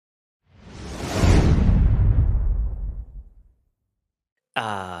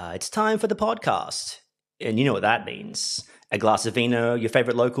It's time for the podcast. And you know what that means. A glass of vino, your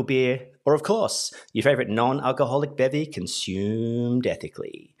favorite local beer, or of course, your favorite non-alcoholic bevy consumed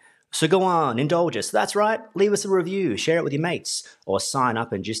ethically. So go on, indulge us. That's right, leave us a review, share it with your mates, or sign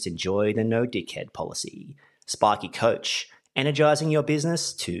up and just enjoy the no dickhead policy. Sparky Coach, energizing your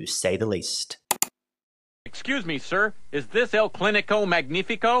business to say the least. Excuse me, sir. Is this El Clinico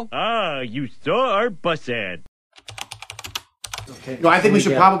Magnifico? Ah, you saw our bus ad. Okay. I think we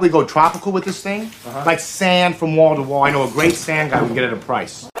should probably go tropical with this thing. Like sand from wall to wall. I know a great sand guy we can get at a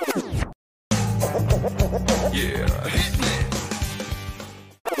price.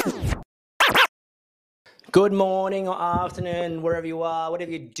 Good morning or afternoon, wherever you are,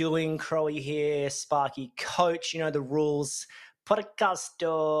 whatever you're doing. Crowy here, Sparky Coach. You know the rules.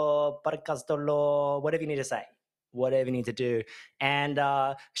 Podcasto law, whatever you need to say, whatever you need to do. And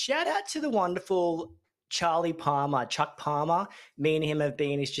shout out to the wonderful Charlie Palmer, Chuck Palmer. Me and him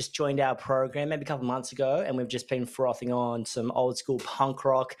he's just joined our program maybe a couple of months ago, and we've just been frothing on some old school punk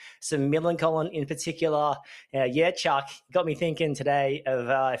rock, some Millencolin in particular. Yeah, Chuck, got me thinking today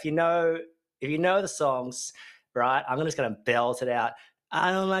of if you know the songs, right? I'm just going to belt it out.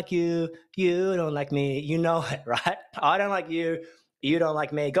 I don't like you, you don't like me. You know it, right? I don't like you, you don't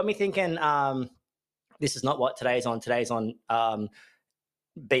like me. Got me thinking, this is not what today's on. Today's on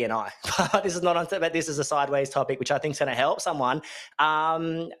BNI. This is not on, but this is a sideways topic, which I think is going to help someone.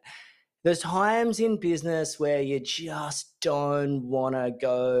 There's times in business where you just don't want to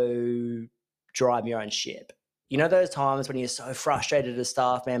go drive your own ship. You know those times when you're so frustrated as a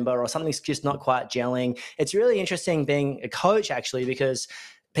staff member or something's just not quite gelling? It's really interesting being a coach, actually, because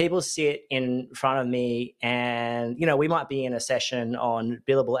people sit in front of me and, you know, we might be in a session on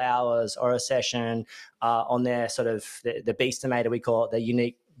billable hours or a session on their sort of the beastinator, we call it, the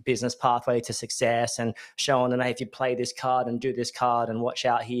unique business pathway to success, and showing them, hey, if you play this card and do this card and watch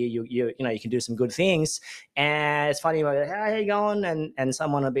out here, you know, you can do some good things. And it's funny, like, how are you going? And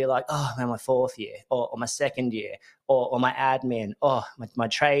someone will be like, oh man, my fourth year or my second year or my admin, my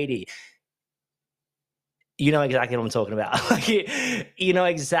tradie. You know exactly what I'm talking about. you know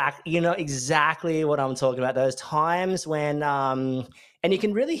exactly what I'm talking about. Those times when, and you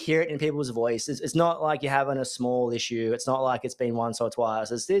can really hear it in people's voices. It's not like you're having a small issue. It's not like it's been once or twice.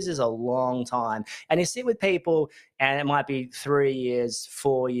 This is a long time. And you sit with people, and it might be 3 years,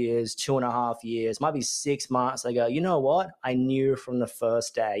 4 years, 2.5 years, might be 6 months. They go, you know what? I knew from the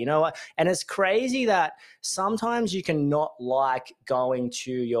first day. You know what? And it's crazy that sometimes you can not like going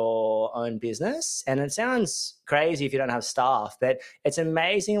to your own business. And it sounds crazy if you don't have staff, but it's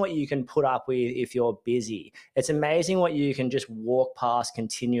amazing what you can put up with if you're busy. It's amazing what you can just walk past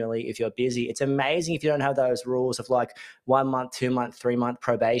continually if you're busy. It's amazing if you don't have those rules of like 1 month, 2 month, 3 month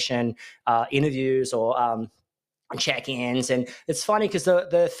probation, interviews or check-ins. And it's funny because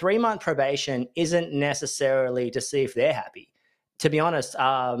the 3 month probation isn't necessarily to see if they're happy. To be honest,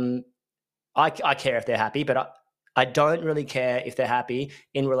 I care if they're happy, but I don't really care if they're happy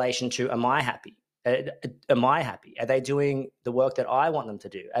in relation to, am I happy? Am I happy? Are they doing the work that I want them to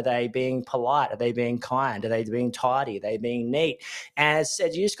do? Are they being polite? Are they being kind? Are they being tidy? Are they being neat? And as I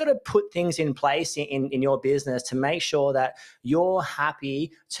said, you just got to put things in place in your business to make sure that you're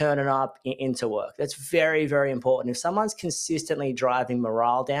happy turning up into work. That's very, very important. If someone's consistently driving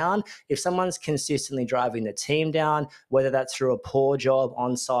morale down, if someone's consistently driving the team down, whether that's through a poor job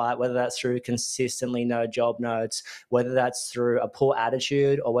on site, whether that's through consistently no job notes, whether that's through a poor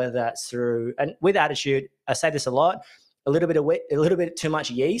attitude, or whether that's through, and with attitude, I say this a lot, a little bit too much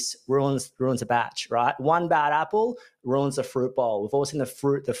yeast ruins a batch, right? One bad apple ruins the fruit bowl. We've all seen the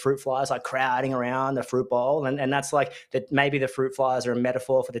fruit flies like crowding around the fruit bowl. And that's like that. Maybe the fruit flies are a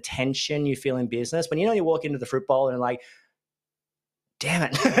metaphor for the tension you feel in business. When you walk into the fruit bowl and like, damn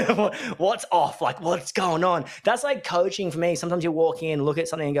it, what's off? Like, what's going on? That's like coaching for me. Sometimes you walk in, look at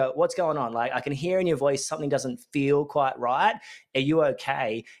something and go, what's going on? Like, I can hear in your voice something doesn't feel quite right. Are you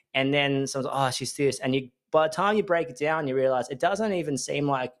okay? And then someone's like, oh, she's this. And by the time you break it down, you realize it doesn't even seem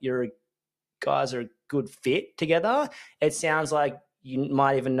like you guys are a good fit together. It sounds like you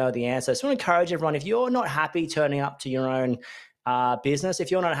might even know the answer. So I want to encourage everyone, if you're not happy turning up to your own business, if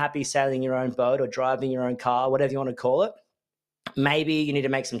you're not happy sailing your own boat or driving your own car, whatever you want to call it, maybe you need to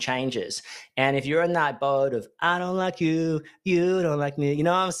make some changes. And if you're in that boat of, I don't like you, you don't like me, you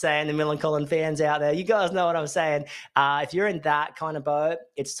know what I'm saying? The Millencolin fans out there, you guys know what I'm saying. If you're in that kind of boat,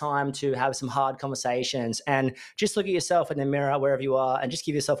 it's time to have some hard conversations and just look at yourself in the mirror wherever you are and just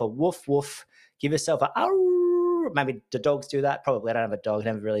give yourself a woof, woof, give yourself a ow, maybe the dogs do that. Probably I don't have a dog. I've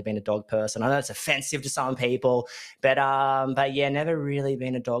never really been a dog person. I know it's offensive to some people, but yeah, never really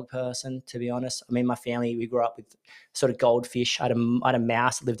been a dog person, to be honest. I mean, my family, we grew up with sort of goldfish. I had a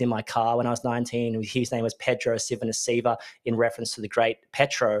mouse that lived in my car when I was 19. His name was Pedro Sivanasiva, in reference to the great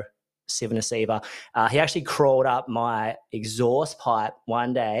Petro Sivanasiva. He actually crawled up my exhaust pipe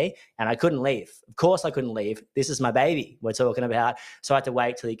one day and I couldn't leave. Of course I couldn't leave. This is my baby we're talking about. So I had to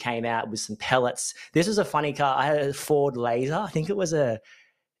wait till he came out with some pellets. This was a funny car. I had a Ford Laser. I think it was a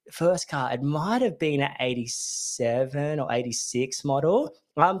first car. It might have been an 87 or 86 model.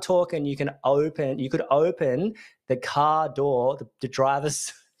 I'm talking you could open the car door, the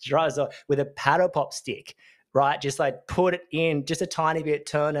driver's door with a paddle pop stick. Right, just like put it in, just a tiny bit,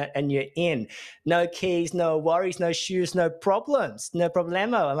 turn it, and you're in. No keys, no worries, no shoes, no problems, no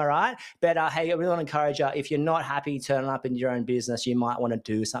problemo. Am I right? But hey, I really want to encourage you. If you're not happy turning up in your own business, you might want to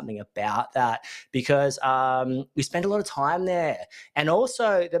do something about that, because we spend a lot of time there. And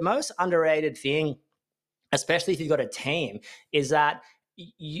also, the most underrated thing, especially if you've got a team, is that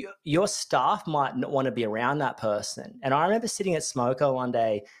your staff might not want to be around that person. And I remember sitting at Smoko one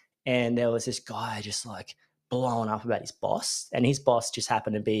day, and there was this guy just like blowing up about his boss, and his boss just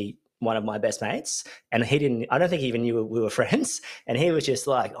happened to be one of my best mates, and I don't think he even knew we were friends, and he was just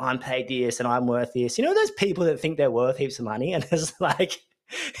like, I'm paid this and I'm worth this. You know those people that think they're worth heaps of money, and it's like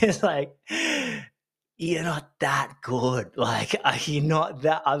you're not that good. Like, you're not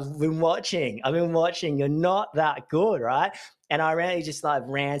that. I've been watching. You're not that good, right? And I really just like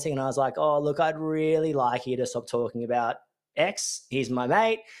ranting, and I was like, oh, look, I'd really like you to stop talking about X. He's my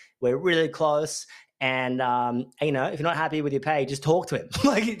mate. We're really close. And, you know, if you're not happy with your pay, just talk to him.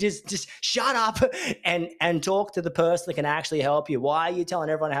 Like, just shut up and talk to the person that can actually help you. Why are you telling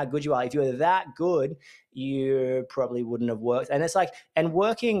everyone how good you are? If you were that good, you probably wouldn't have worked. And it's like, and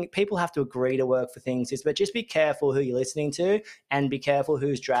working, people have to agree to work for things, but just be careful who you're listening to, and be careful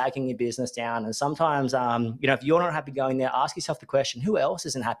who's dragging your business down. And sometimes, you know, if you're not happy going there, ask yourself the question, who else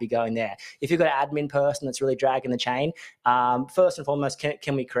isn't happy going there? If you've got an admin person that's really dragging the chain, first and foremost,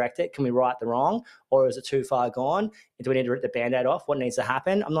 can we correct it? Can we right the wrong? Or is it too far gone? Do we need to rip the Band-Aid off? What needs to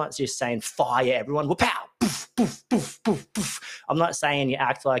happen? I'm not just saying fire everyone. Whoop, pow, poof, poof, poof, poof, poof. I'm not saying you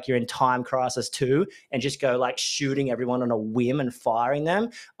act like you're in Time Crisis 2 and just go like shooting everyone on a whim and firing them.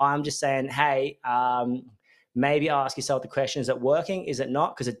 I'm just saying, hey, maybe ask yourself the question, is it working? Is it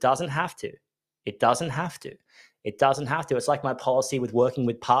not? Because it doesn't have to. It doesn't have to. It doesn't have to. It's like my policy with working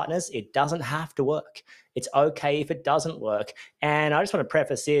with partners. It doesn't have to work. It's okay if it doesn't work. And I just want to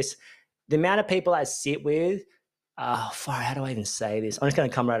preface this. The amount of people I sit with, how do I even say this? I'm just going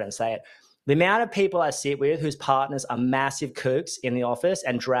to come right out and say it. The amount of people I sit with whose partners are massive kooks in the office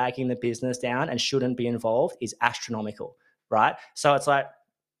and dragging the business down and shouldn't be involved is astronomical, right? So it's like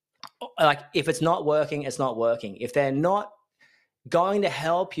if it's not working, it's not working. If they're not going to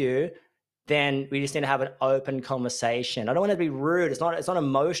help you, then we just need to have an open conversation. I don't want to be rude. It's not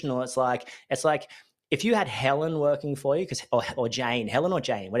emotional. It's like if you had Helen working for you, or Jane, Helen or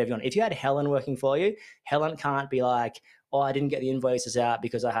Jane, whatever you want. If you had Helen working for you, Helen can't be like, oh, I didn't get the invoices out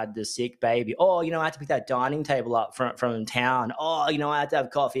because I had the sick baby. Oh, you know, I had to pick that dining table up from town. Oh, you know, I had to have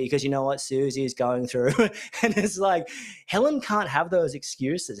coffee because you know what Susie is going through. And it's like, Helen can't have those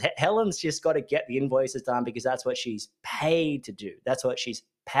excuses. Helen's just got to get the invoices done because that's what she's paid to do. That's what she's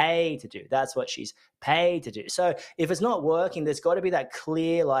paid to do. That's what she's paid to do. So if it's not working, there's got to be that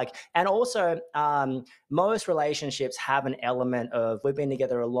clear, and also most relationships have an element of, we've been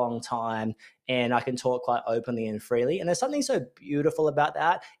together a long time and I can talk quite openly and freely. And there's something so beautiful about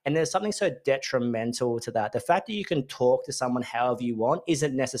that. And there's something so detrimental to that. The fact that you can talk to someone however you want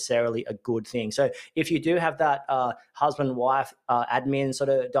isn't necessarily a good thing. So if you do have that husband-wife admin sort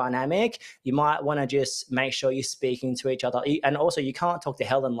of dynamic, you might want to just make sure you're speaking to each other. And also you can't talk to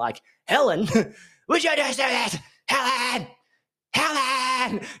Helen like, Helen, would you just do this? Helen!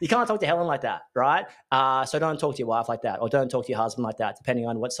 You can't talk to Helen like that, right? So don't talk to your wife like that, or don't talk to your husband like that, depending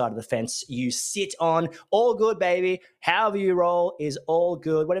on what side of the fence you sit on. All good, baby. However you roll is all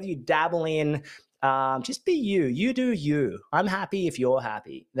good. Whatever you dabble in, just be you. You do you. I'm happy if you're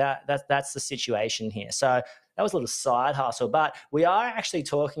happy. That's the situation here. So that was a little side hustle, but we are actually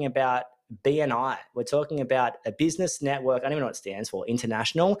talking about BNI. We're talking about a business network. I don't even know what it stands for,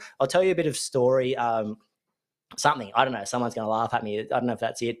 international. I'll tell you a bit of story. Something, I don't know, someone's going to laugh at me. I don't know if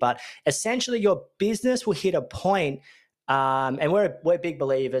that's it, but essentially your business will hit a point, and we're big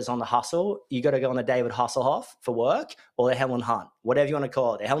believers on the hustle. You got to go on the David Hasselhoff for work, or the Helen Hunt, whatever you want to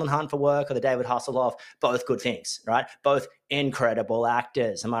call it, the Helen Hunt for work or the David Hasselhoff, both good things, right? Both incredible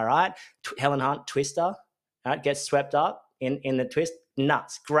actors. Am I right? Helen Hunt, Twister, right? Gets swept up in the twist.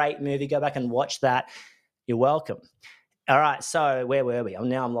 Nuts. Great movie. Go back and watch that. You're welcome. All right, so where were we?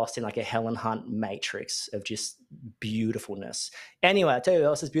 Now I'm lost in like a Helen Hunt matrix of just beautifulness. Anyway, I'll tell you who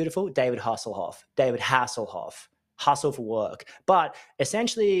else is beautiful. David Hasselhoff. Hustle for work. But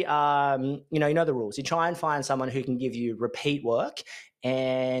essentially, you know the rules. You try and find someone who can give you repeat work,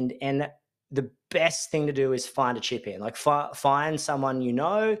 and the best thing to do is find a chip in. Like find someone you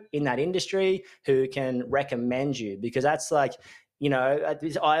know in that industry who can recommend you, because that's like, you know,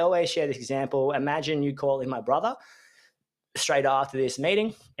 I always share this example. Imagine you calling my brother straight after this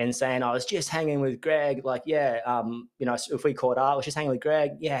meeting and saying, I was just hanging with Greg. Like, yeah, you know, if we caught up, I was just hanging with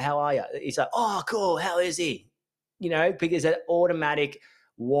Greg. Yeah, how are you? He's like, oh, cool. How is he? You know, because that automatic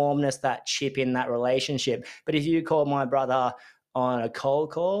warmness, that chip in that relationship. But if you call my brother on a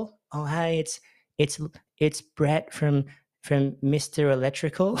cold call, oh, hey, it's Brett from Mr.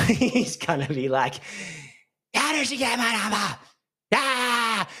 Electrical. He's gonna be like, how did you get my number?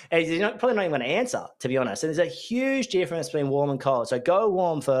 And he's probably not even going to answer, to be honest. And there's a huge difference between warm and cold. So go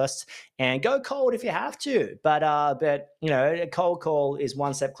warm first and go cold if you have to. But you know, a cold call is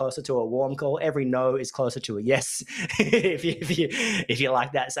one step closer to a warm call. Every no is closer to a yes, if you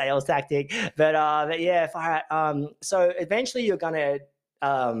like that sales tactic. But yeah, fire. So eventually you're going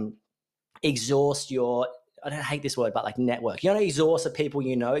to exhaust your, I don't hate this word, but like network. You're going to exhaust the people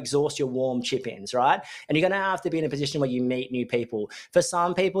you know, exhaust your warm chip-ins, right? And you're going to have to be in a position where you meet new people. For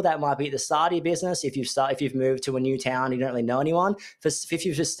some people, that might be at the start of your business. If you've moved to a new town, you don't really know anyone. If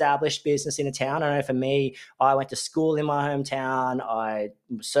you've established business in a town, I know for me, I went to school in my hometown. I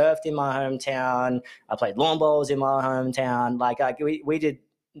surfed in my hometown. I played lawn bowls in my hometown.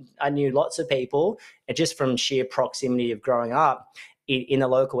 I knew lots of people, and just from sheer proximity of growing up in the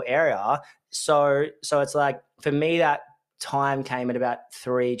local area. So it's like, for me, that time came at about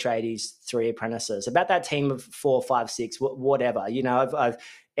 3 tradies, 3 apprentices, about that team of 4, 5, 6, whatever. You know, I've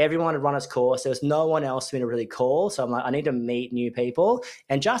everyone had run its course. There was no one else for me to really call. So I'm like, I need to meet new people.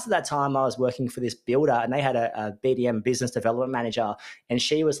 And just at that time, I was working for this builder, and they had a BDM, business development manager. And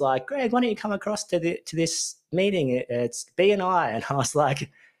she was like, Greg, why don't you come across to this meeting? It's BNI. And I was like,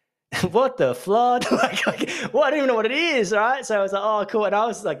 what the flood? like, well, I don't even know what it is, right? So I was like, oh, cool. And I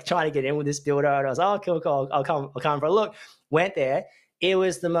was like trying to get in with this builder, and I was like, oh, cool, I'll come for a look. Went there. It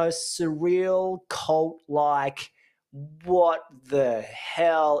was the most surreal, cult-like, what the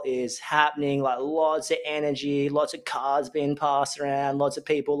hell is happening? Like, lots of energy, lots of cards being passed around, lots of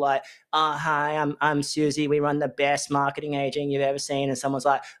people like, hi, I'm Susie. We run the best marketing agent you've ever seen. And someone's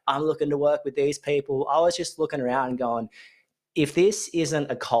like, I'm looking to work with these people. I was just looking around and going, if this isn't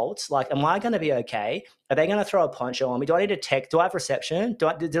a cult, like, am I going to be okay? Are they going to throw a poncho on me? Do I need to text? Do I have reception?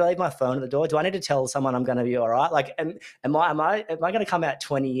 Did I leave my phone at the door? Do I need to tell someone I'm going to be all right? Like, am I going to come out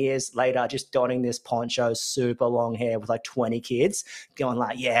 20 years later just donning this poncho, super long hair with like 20 kids, going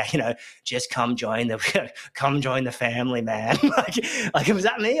like, yeah, you know, just come join the family, man. like, was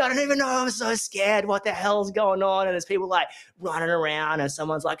that me? I don't even know. I'm so scared. What the hell's going on? And there's people like running around, and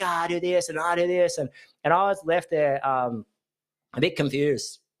someone's like, I do this and I do this, and I was left there. A bit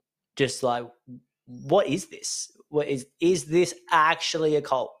confused, just like, what is this? What is this actually a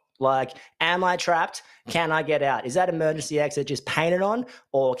cult? Like, am I trapped? Can I get out? Is that emergency exit just painted on,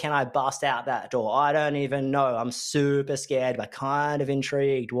 or can I bust out that door? I don't even know. I'm super scared, but kind of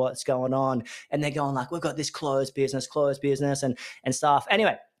intrigued what's going on. And they're going like, we've got this closed business and stuff.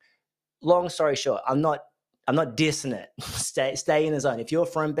 Anyway, long story short, I'm not dissing it. Stay in the zone. If you're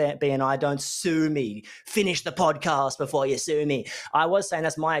from BNI, don't sue me. Finish the podcast before you sue me. I was saying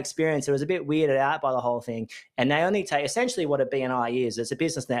that's my experience. It was a bit weirded out by the whole thing. And they only take essentially what a BNI is. It's a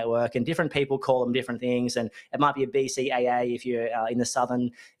business network, and different people call them different things. And it might be a BCAA if you're in the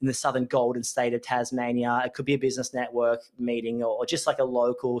southern golden state of Tasmania. It could be a business network meeting, or just like a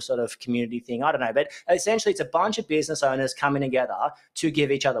local sort of community thing. I don't know. But essentially, it's a bunch of business owners coming together to give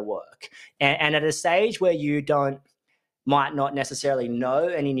each other work. And at a stage where you might not necessarily know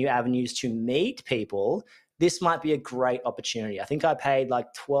any new avenues to meet people, this might be a great opportunity. I think I paid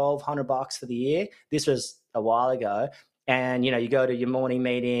like $1,200 for the year. This was a while ago. And, you know, you go to your morning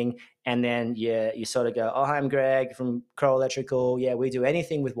meeting, and then you sort of go, oh, hi, I'm Greg from Crow Electrical. Yeah, we do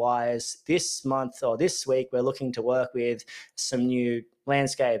anything with wires. This month or this week, we're looking to work with some new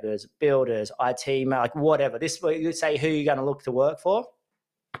landscapers, builders, IT, like whatever. This, you say who you're going to look to work for.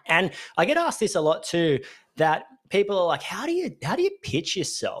 And I get asked this a lot too, that people are like, how do you pitch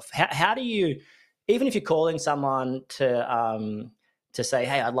yourself? How do you, even if you're calling someone to say,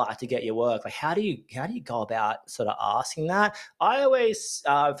 hey, I'd like to get your work, like how do you go about sort of asking that? I always,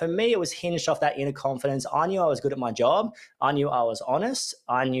 for me, it was hinged off that inner confidence. I knew I was good at my job. I knew I was honest.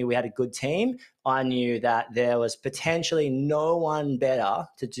 I knew we had a good team. I knew that there was potentially no one better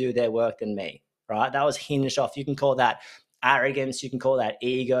to do their work than me. right? That was hinged off. You can call that arrogance, you can call that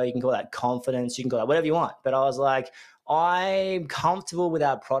ego, you can call that confidence, you can call that whatever you want. But I was like, I'm comfortable with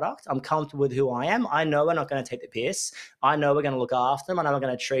our product. I'm comfortable with who I am. I know we're not going to take the piss. I know we're going to look after them. I know we're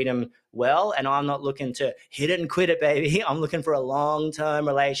going to treat them well. And I'm not looking to hit it and quit it, baby. I'm looking for a long-term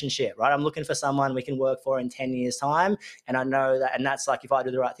relationship, right? I'm looking for someone we can work for in 10 years' time. And I know that, and that's like, if I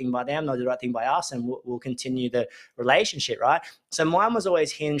do the right thing by them, they'll do the right thing by us, and we'll continue the relationship, right? So mine was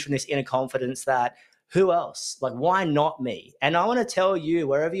always hinged from this inner confidence that, who else? Like, why not me? And I want to tell you,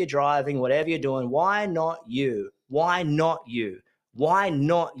 wherever you're driving, whatever you're doing, why not you? Why not you? Why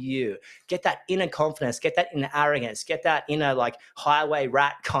not you? Get that inner confidence, get that inner arrogance, get that inner like highway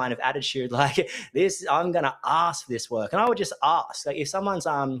rat kind of attitude. Like, this, I'm going to ask for this work. And I would just ask, like, if someone's,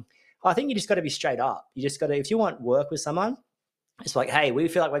 I think you just got to be straight up. You just got to, if you want work with someone, it's like, hey, we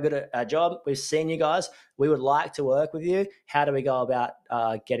feel like we're good at our job. We've seen you guys. We would like to work with you. How do we go about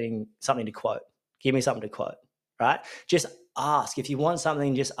getting something to quote? Give me something to quote, right? Just ask. If you want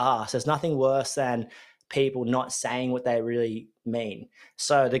something, just ask. There's nothing worse than people not saying what they really mean.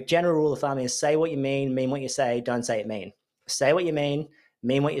 So the general rule of thumb is say what you mean what you say, don't say it mean. Say what you mean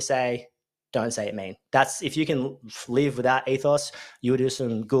what you say, don't say it mean. That's, if you can live with that ethos, you will do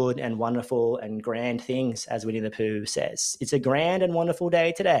some good and wonderful and grand things, as Winnie the Pooh says. It's a grand and wonderful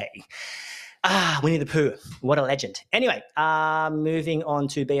day today. Winnie the Pooh, what a legend. Anyway, moving on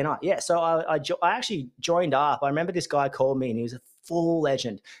to BNI. Yeah, so I actually joined up. I remember this guy called me and he was a full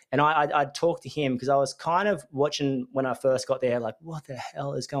legend. And I talked to him because I was kind of watching when I first got there, like, what the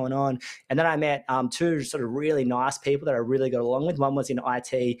hell is going on? And then I met two sort of really nice people that I really got along with. One was in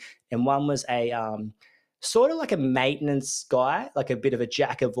IT and one was a sort of like a maintenance guy, like a bit of a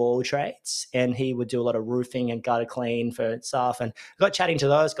jack of all trades. And he would do a lot of roofing and gutter clean for stuff. And I got chatting to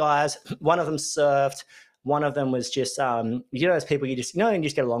those guys. One of them surfed. One of them was just, those people you just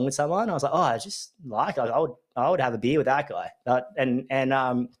get along with someone. I was like, I just like I would have a beer with that guy.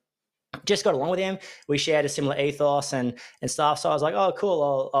 And just got along with him. We shared a similar ethos and stuff. So I was like, oh,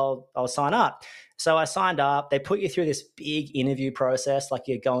 cool, I'll sign up. So I signed up. They put you through this big interview process, like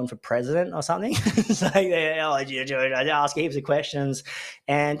you're going for president or something. So I ask heaps of questions,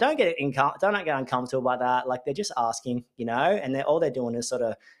 and don't get uncomfortable by that. Like, they're just asking, and all they're doing is sort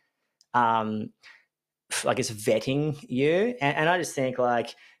of, like, it's vetting you. And I just think,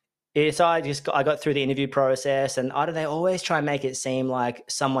 like, so I got through the interview process, and they always try and make it seem like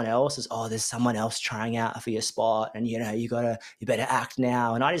someone else is, there's someone else trying out for your spot, and you better act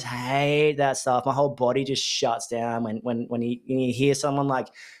now. And I just hate that stuff. My whole body just shuts down when you hear someone, like,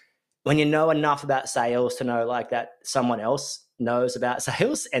 when you know enough about sales to know, like, that someone else knows about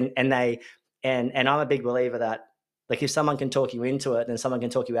sales, and I'm a big believer that, like, if someone can talk you into it, then someone can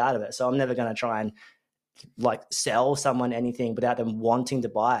talk you out of it. So I'm never going to try and, like, sell someone anything without them wanting to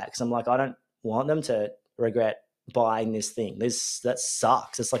buy it, because I'm like, I don't want them to regret buying this thing. That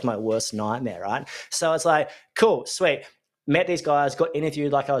sucks. It's like my worst nightmare, right? So it's like, cool, sweet. Met these guys, got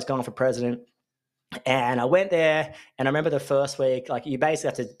interviewed like I was going for president. And I went there, and I remember the first week, like, you basically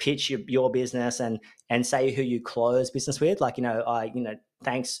have to pitch your business and say who you close business with. Like,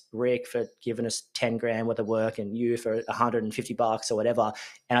 thanks, Rick, for giving us 10 grand worth of work, and you for $150 or whatever.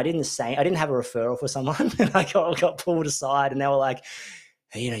 And I didn't have a referral for someone. And I got pulled aside, and they were like,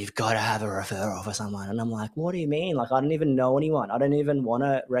 you've got to have a referral for someone. And I'm like, what do you mean? Like, I don't even know anyone. I don't even want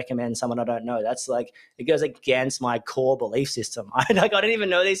to recommend someone I don't know. That's like, it goes against my core belief system. I don't even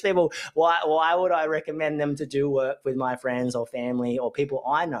know these people. Why would I recommend them to do work with my friends or family or people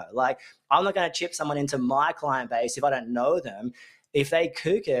I know? Like, I'm not going to chip someone into my client base if I don't know them. If they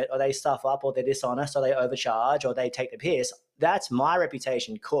kook it, or they stuff up, or they're dishonest, or they overcharge, or they take the piss, that's my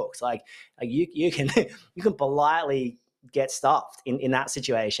reputation cooked. Like you can politely get stuffed in that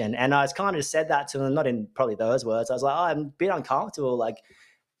situation. And I was kind of said that to them, not in probably those words. I was like, I'm a bit uncomfortable, like,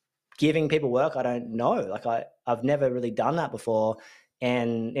 giving people work I don't know. Like, I've never really done that before.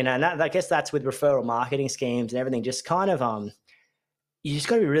 And, and I guess that's with referral marketing schemes and everything, just kind of, you just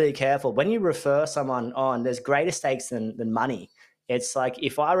got to be really careful. When you refer someone on, there's greater stakes than money. It's like,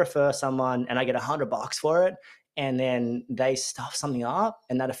 if I refer someone and I get $100 for it, and then they stuff something up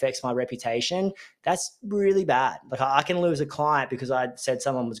and that affects my reputation, that's really bad. Like, I can lose a client because I said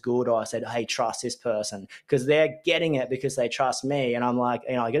someone was good, or I said, hey, trust this person, because they're getting it because they trust me. And I'm like,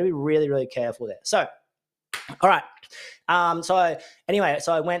 I got to be really, really careful there. So, all right. So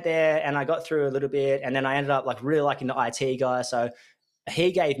I went there and I got through a little bit, and then I ended up, like, really liking the IT guy. So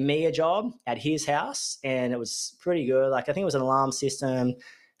he gave me a job at his house, and it was pretty good. Like, I think it was an alarm system,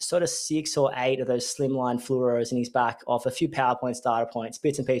 sort of 6 or 8 of those slimline fluoros in his back off, a few PowerPoint data points,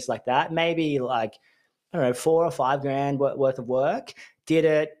 bits and pieces like that. Maybe, like, I don't know, $4 or $5 grand worth of work. Did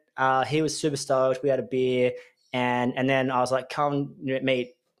it. he was super stoked. We had a beer, and then I was like, come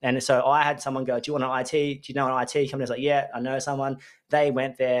meet. And so I had someone go, do you want an IT? Do you know an IT company? I was like, yeah, I know someone. They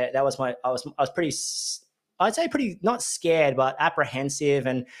went there. That was I was pretty, I'd say pretty, not scared, but apprehensive.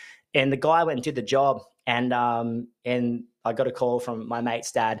 And the guy went and did the job. And I got a call from my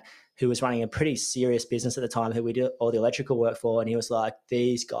mate's dad, who was running a pretty serious business at the time, who we did all the electrical work for. And he was like,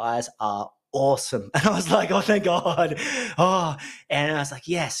 these guys are awesome. And I was like, oh, thank God. Oh, and I was like,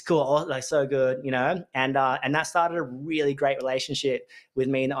 yes, cool. Oh, like, so good, you know? And that started a really great relationship with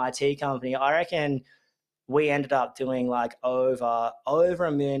me and the IT company. I reckon we ended up doing like over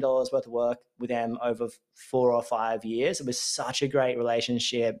 $1 million worth of work with them over 4 or 5 years. It was such a great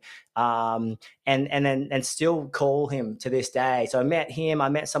relationship, and still call him to this day. So I met him. I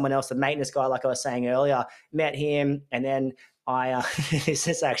met someone else, the maintenance guy, like I was saying earlier. Met him, and then I this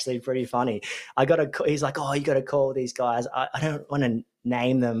is actually pretty funny. He's like, oh, you got to call these guys. I don't want to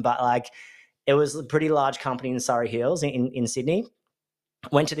name them, but like it was a pretty large company in Surrey Hills in Sydney.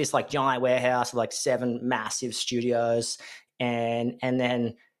 Went to this like giant warehouse with like 7 massive studios, and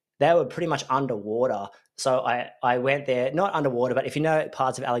then they were pretty much underwater. So I went there, not underwater, but if you know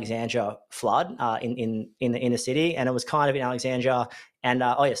parts of Alexandria flood in the inner city, and it was kind of in Alexandria, and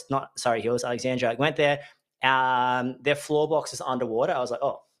oh yes, not Surrey Hills, Alexandria. I went there, their floor box is underwater. I was like,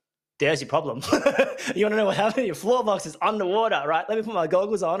 oh, there's your problem. You want to know what happened? Your floor box is underwater, right? Let me put my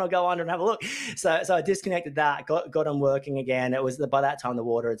goggles on. I'll go under and have a look. So I disconnected that, got them working again. It was by that time the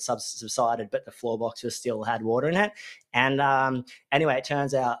water had subsided, but the floor box still had water in it. And anyway, it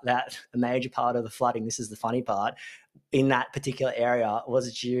turns out that a major part of the flooding, this is the funny part, in that particular area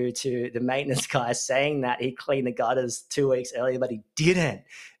was due to the maintenance guy saying that he cleaned the gutters 2 weeks earlier, but he didn't.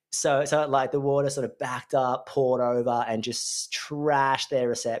 So like the water sort of backed up, poured over, and just trashed their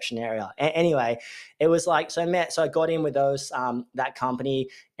reception area. Anyway, it was like, so I got in with that company,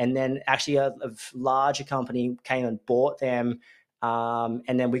 and then actually a larger company came and bought them,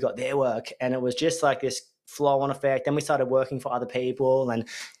 and then we got their work, and it was just like this flow-on effect. Then we started working for other people, and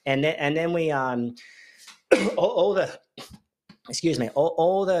then we all the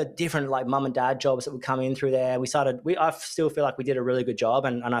all the different like mum and dad jobs that would come in through there. I still feel like we did a really good job.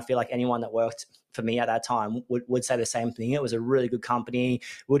 And I feel like anyone that worked for me at that time would say the same thing. It was a really good company.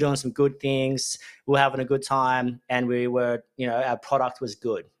 We were doing some good things. We were having a good time, and we were, our product was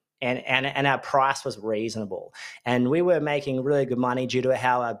good. And our price was reasonable, and we were making really good money due to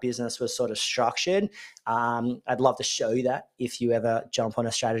how our business was sort of structured. I'd love to show you that if you ever jump on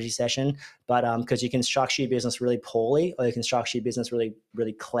a strategy session, but because you can structure your business really poorly, or you can structure your business really,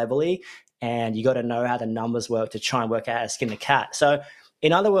 really cleverly, and you got to know how the numbers work to try and work out how to skin the cat. So,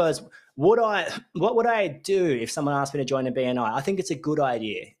 in other words, what would I do if someone asked me to join a BNI? I think it's a good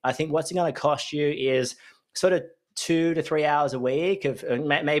idea. I think what's going to cost you is sort of 2 to 3 hours a week of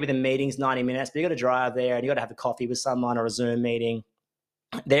maybe the meeting's 90 minutes, but you got to drive there and you got to have a coffee with someone or a Zoom meeting.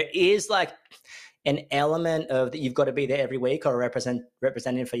 There is like an element of that you've got to be there every week, or a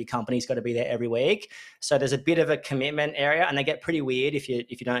representative for your company's got to be there every week. So there's a bit of a commitment area, and they get pretty weird if you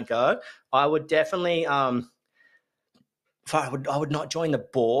don't go. I would definitely I would not join the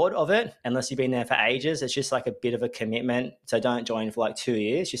board of it unless you've been there for ages. It's just like a bit of a commitment. So don't join for like 2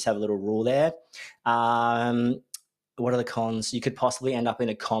 years. Just have a little rule there. What are the cons? You could possibly end up in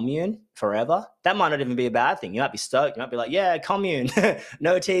a commune forever. That might not even be a bad thing. You might be stoked. You might be like, yeah, commune,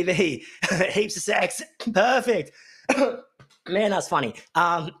 no TV, heaps of sex, perfect. Man, that's funny.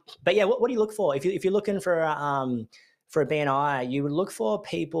 But yeah, what do you look for? If you're looking for a BNI, you would look for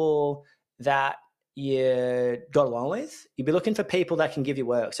people that you got along with. You'd be looking for people that can give you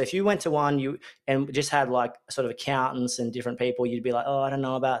work. So if you went to one and just had like sort of accountants and different people, you'd be like, oh, I don't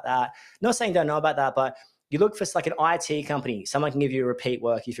know about that. Not saying don't know about that, but you look for like an IT company. Someone can give you repeat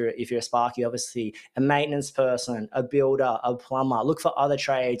work if you're a Sparky, obviously. A maintenance person, a builder, a plumber. Look for other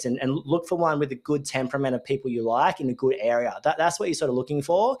trades and look for one with a good temperament of people you like in a good area. That's what you're sort of looking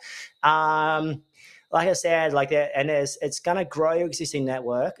for. Like I said, it's going to grow your existing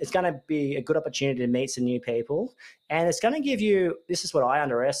network. It's going to be a good opportunity to meet some new people, and it's going to give you. This is what I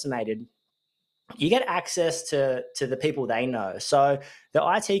underestimated. You get access to the people they know. So the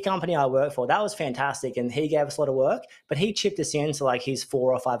IT company I work for, that was fantastic, and he gave us a lot of work, but he chipped us into like his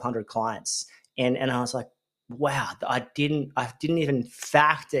 400 or 500 clients, and I was like, wow, I didn't even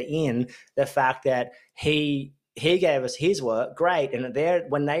factor in the fact that he gave us his work, great, and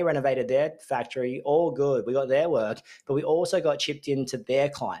when they renovated their factory, all good, we got their work, but we also got chipped into their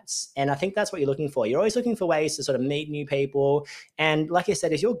clients. And I think that's what you're looking for. You're always looking for ways to sort of meet new people, and like I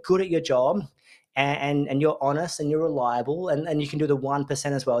said, if you're good at your job and you're honest and you're reliable, and you can do the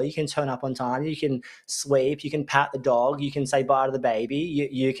 1% as well. You can turn up on time, you can sleep, you can pat the dog, you can say bye to the baby,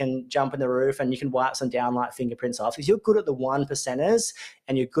 you can jump in the roof and you can wipe some downlight fingerprints off. If you're good at the 1%ers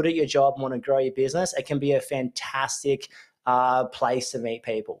and you're good at your job and want to grow your business, it can be a fantastic place to meet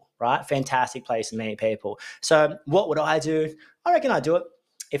people, right? Fantastic place to meet people. So what would I do? I reckon I'd do it.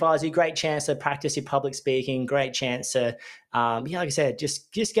 If I was you, great chance to practice your public speaking, great chance to, like I said,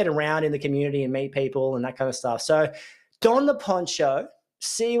 just get around in the community and meet people and that kind of stuff. So don the poncho,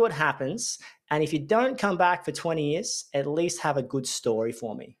 see what happens. And if you don't come back for 20 years, at least have a good story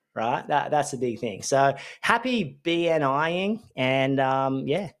for me, right? That's the big thing. So happy BNIing, and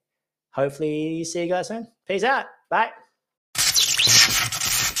yeah, hopefully see you guys soon. Peace out. Bye.